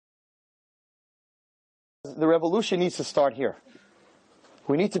The revolution needs to start here.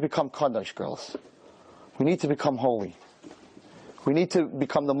 We need to become Kaddish girls. We need to become holy. We need to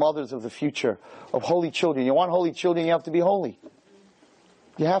become the mothers of the future, of holy children. You want holy children, you have to be holy.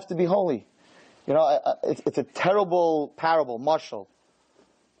 You have to be holy. You know, it's a terrible parable, mashal.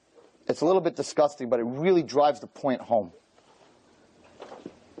 It's a little bit disgusting, but it really drives the point home.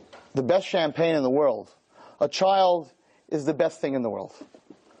 The best champagne in the world. A child is the best thing in the world.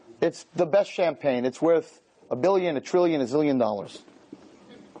 It's the best champagne. It's worth $1 billion, $1 trillion, $1 zillion.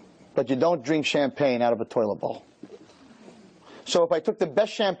 But you don't drink champagne out of a toilet bowl. So if I took the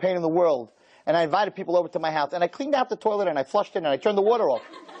best champagne in the world and I invited people over to my house and I cleaned out the toilet and I flushed it and I turned the water off.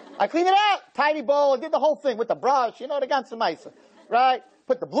 I cleaned it out, tidy bowl, I did the whole thing with the brush, you know, the ganze meise, right?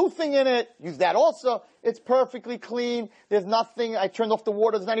 Put the blue thing in it, use that also. It's perfectly clean. There's nothing. I turned off the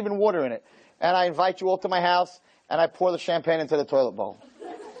water. There's not even water in it. And I invite you all to my house and I pour the champagne into the toilet bowl.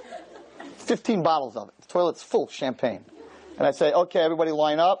 15 bottles of it. The toilet's full of champagne. And I say, okay, everybody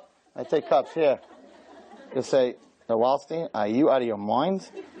line up. I take cups here. You say, Wallstein, are you out of your mind?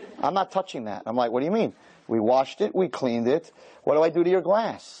 I'm not touching that. I'm like, what do you mean? We washed it, we cleaned it. What do I do to your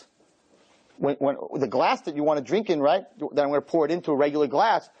glass? When the glass that you want to drink in, right, that I'm going to pour it into a regular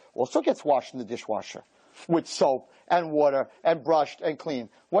glass, also gets washed in the dishwasher with soap and water and brushed and cleaned.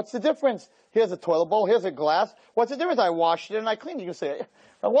 What's the difference? Here's a toilet bowl, here's a glass. What's the difference? I washed it and I cleaned it. You can say,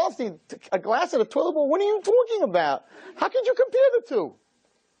 Wallstein, a glass and a toilet bowl, what are you talking about? How could you compare the two?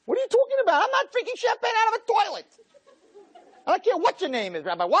 What are you talking about? I'm not drinking champagne out of a toilet. I don't care what your name is,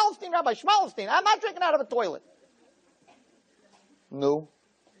 Rabbi Wallstein, Rabbi Schmalstein. I'm not drinking out of a toilet. No.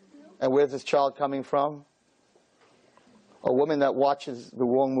 And where's this child coming from? A woman that watches the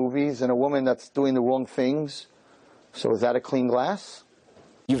wrong movies and a woman that's doing the wrong things. So is that a clean glass?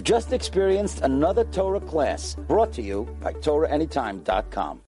 You've just experienced another Torah class brought to you by TorahAnytime.com.